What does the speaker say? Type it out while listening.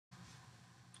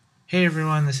Hey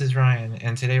everyone, this is Ryan,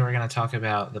 and today we're going to talk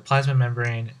about the plasma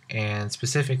membrane and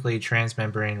specifically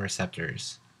transmembrane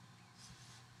receptors.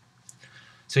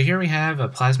 So here we have a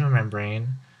plasma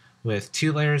membrane with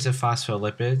two layers of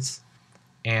phospholipids,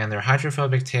 and their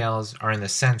hydrophobic tails are in the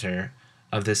center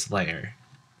of this layer.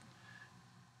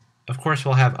 Of course,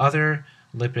 we'll have other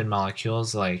lipid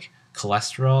molecules like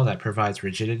cholesterol that provides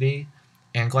rigidity,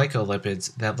 and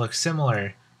glycolipids that look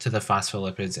similar to the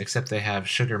phospholipids except they have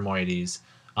sugar moieties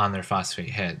on their phosphate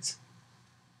heads.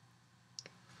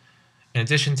 In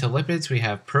addition to lipids, we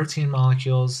have protein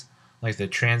molecules like the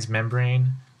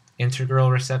transmembrane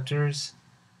integral receptors,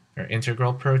 or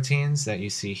integral proteins that you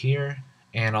see here,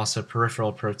 and also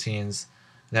peripheral proteins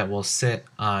that will sit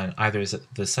on either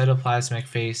the cytoplasmic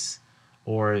face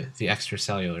or the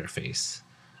extracellular face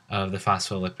of the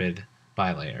phospholipid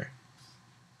bilayer.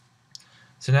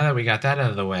 So now that we got that out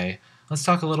of the way, let's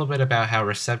talk a little bit about how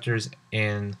receptors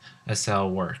in a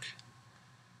cell work.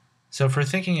 So if we're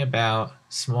thinking about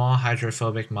small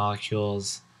hydrophobic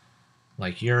molecules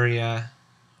like urea,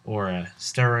 or a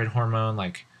steroid hormone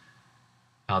like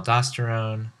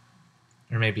aldosterone,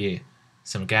 or maybe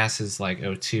some gases like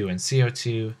O2 and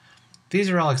CO2, these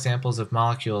are all examples of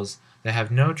molecules that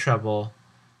have no trouble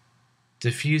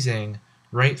diffusing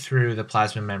right through the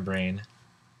plasma membrane,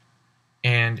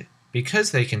 and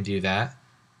because they can do that,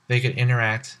 they could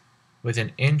interact with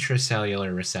an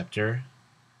intracellular receptor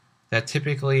that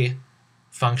typically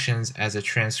functions as a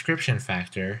transcription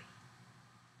factor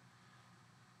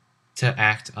to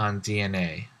act on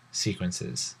DNA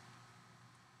sequences.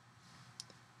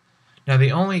 Now,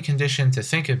 the only condition to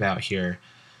think about here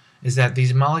is that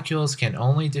these molecules can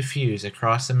only diffuse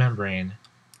across the membrane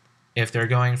if they're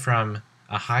going from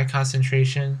a high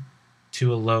concentration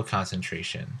to a low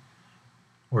concentration,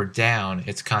 or down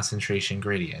its concentration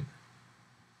gradient.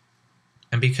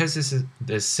 And because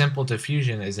this simple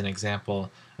diffusion is an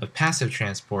example of passive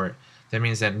transport, that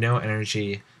means that no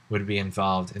energy would be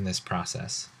involved in this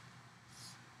process.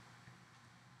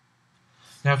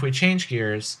 Now, if we change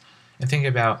gears and think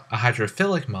about a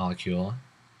hydrophilic molecule,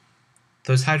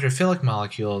 those hydrophilic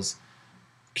molecules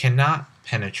cannot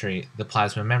penetrate the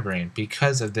plasma membrane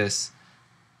because of this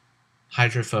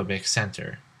hydrophobic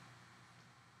center.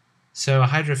 So a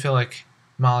hydrophilic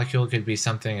molecule could be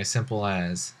something as simple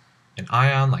as an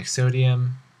ion like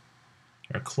sodium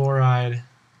or chloride,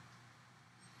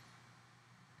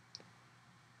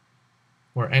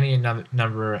 or any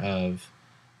number of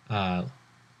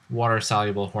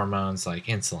water-soluble hormones like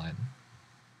insulin.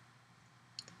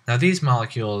 Now, these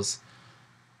molecules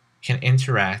can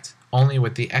interact only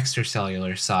with the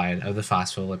extracellular side of the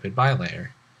phospholipid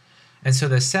bilayer. And so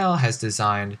the cell has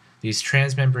designed these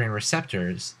transmembrane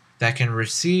receptors that can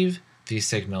receive these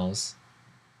signals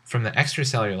from the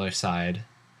extracellular side,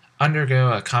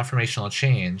 undergo a conformational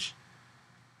change,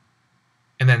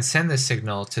 and then send the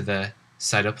signal to the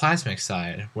cytoplasmic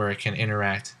side where it can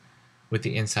interact with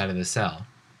the inside of the cell.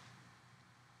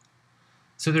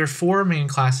 So there are four main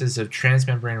classes of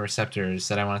transmembrane receptors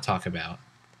that I want to talk about,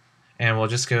 and we'll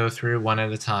just go through one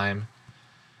at a time.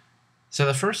 So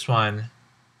the first one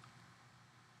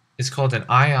is called an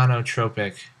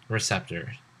ionotropic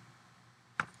receptor.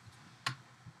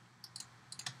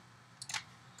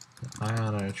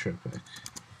 Ionotropic.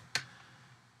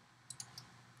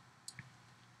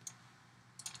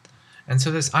 And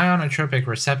so this ionotropic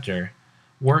receptor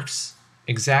works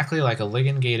exactly like a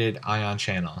ligand-gated ion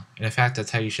channel. And in fact,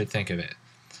 that's how you should think of it.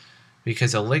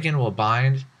 Because a ligand will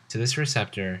bind to this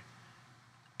receptor,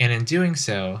 and in doing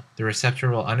so, the receptor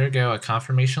will undergo a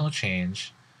conformational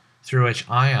change through which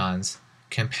ions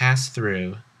can pass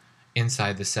through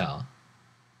inside the cell.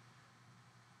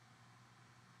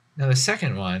 Now, the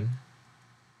second one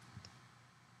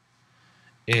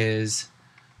is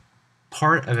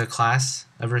part of a class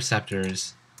of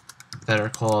receptors that are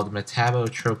called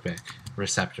metabotropic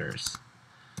receptors.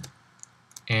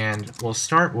 And we'll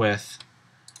start with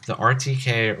the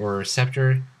RTK, or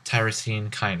receptor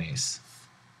tyrosine kinase.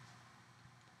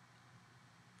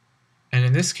 And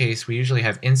in this case, we usually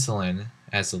have insulin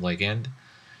as the ligand.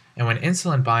 And when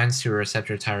insulin binds to a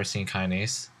receptor tyrosine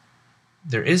kinase,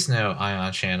 there is no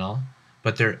ion channel,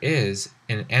 but there is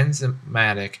an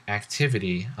enzymatic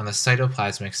activity on the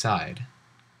cytoplasmic side.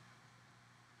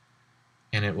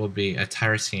 And it will be a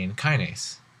tyrosine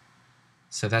kinase.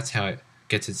 So that's how it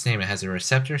gets its name. It has a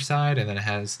receptor side, and then it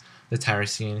has the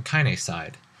tyrosine kinase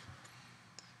side.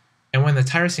 And when the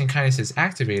tyrosine kinase is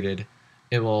activated,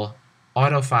 it will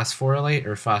autophosphorylate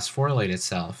or phosphorylate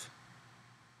itself,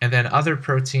 and then other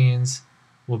proteins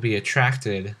will be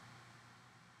attracted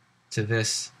to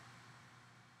this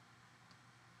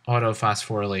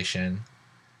autophosphorylation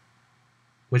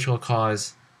which will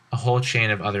cause a whole chain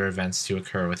of other events to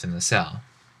occur within the cell.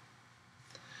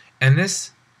 And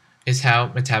this is how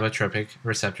metabotropic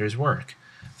receptors work.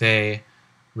 They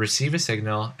receive a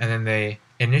signal and then they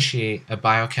initiate a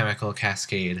biochemical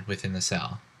cascade within the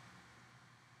cell.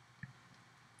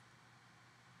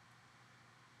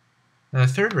 Now, the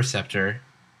third receptor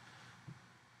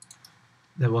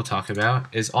that we'll talk about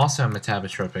is also a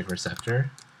metabotropic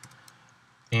receptor,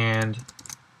 and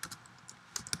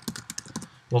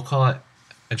we'll call it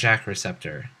a Jak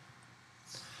receptor.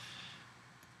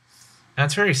 Now,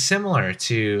 it's very similar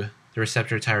to the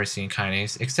receptor tyrosine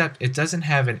kinase, except it doesn't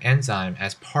have an enzyme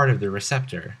as part of the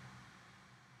receptor.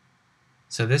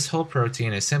 So this whole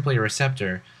protein is simply a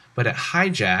receptor, but it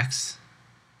hijacks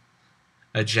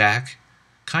a Jak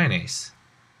kinase,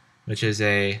 which is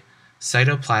a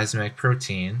cytoplasmic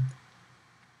protein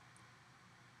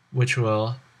which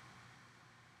will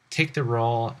take the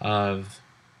role of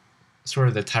sort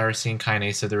of the tyrosine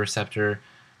kinase of the receptor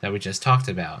that we just talked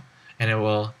about, and it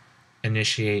will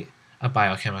initiate a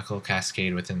biochemical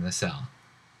cascade within the cell.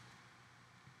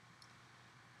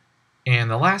 And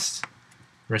the last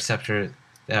receptor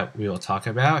that we will talk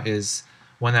about is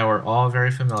one that we're all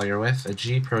very familiar with, a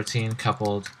G protein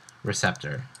coupled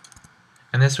receptor.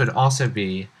 And this would also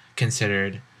be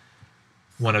considered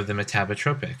one of the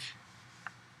metabotropic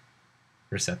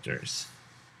receptors.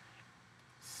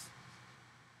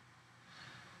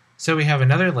 So we have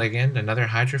another ligand, another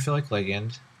hydrophilic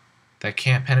ligand, that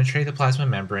can't penetrate the plasma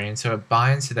membrane, so it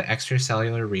binds to the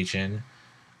extracellular region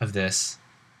of this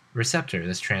receptor,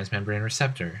 this transmembrane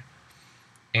receptor.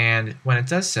 And when it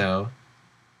does so,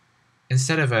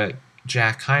 instead of a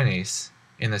Jak kinase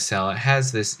in the cell, it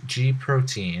has this G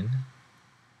protein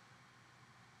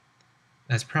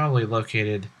that's probably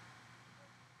located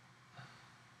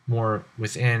more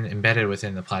embedded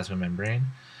within the plasma membrane.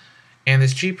 And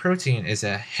this G protein is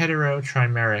a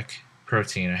heterotrimeric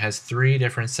protein. It has 3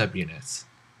 different subunits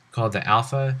called the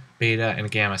alpha, beta, and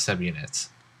gamma subunits.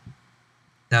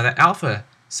 Now, the alpha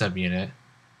subunit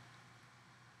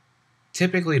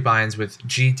typically binds with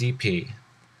GDP,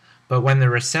 but when the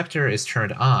receptor is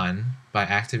turned on by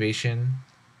activation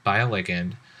by a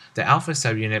ligand, the alpha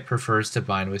subunit prefers to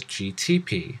bind with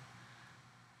GTP.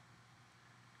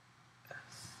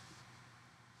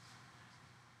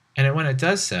 And when it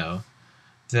does so,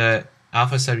 the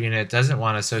alpha subunit doesn't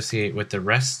want to associate with the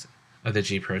rest of the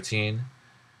G protein.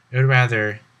 It would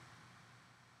rather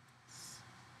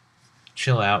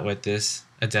chill out with this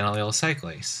adenylyl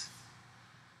cyclase.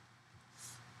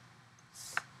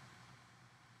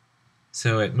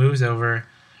 So it moves over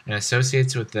and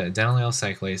associates with the adenylyl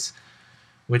cyclase,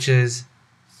 which is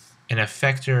an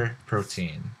effector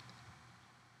protein.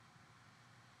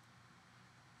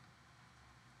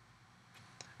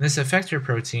 This effector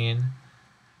protein,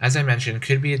 as I mentioned,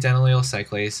 could be adenylyl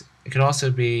cyclase. It could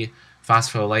also be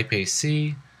phospholipase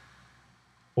C,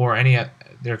 or there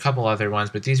are a couple other ones,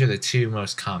 but these are the 2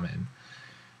 most common.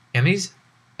 And these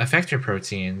effector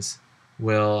proteins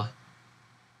will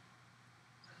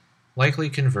likely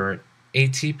convert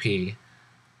ATP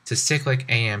to cyclic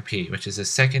AMP, which is a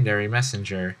secondary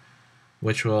messenger,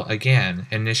 which will again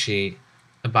initiate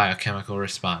a biochemical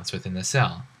response within the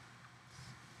cell.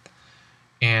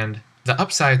 And the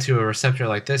upside to a receptor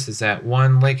like this is that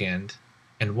one ligand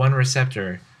and one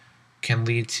receptor can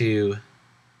lead to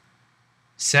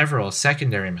several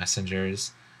secondary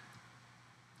messengers,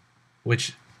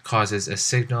 which causes a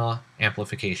signal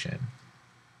amplification.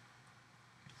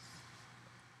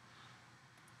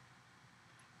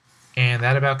 And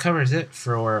that about covers it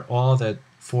for all the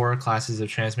 4 classes of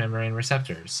transmembrane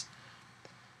receptors.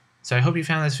 So I hope you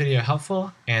found this video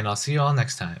helpful, and I'll see you all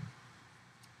next time.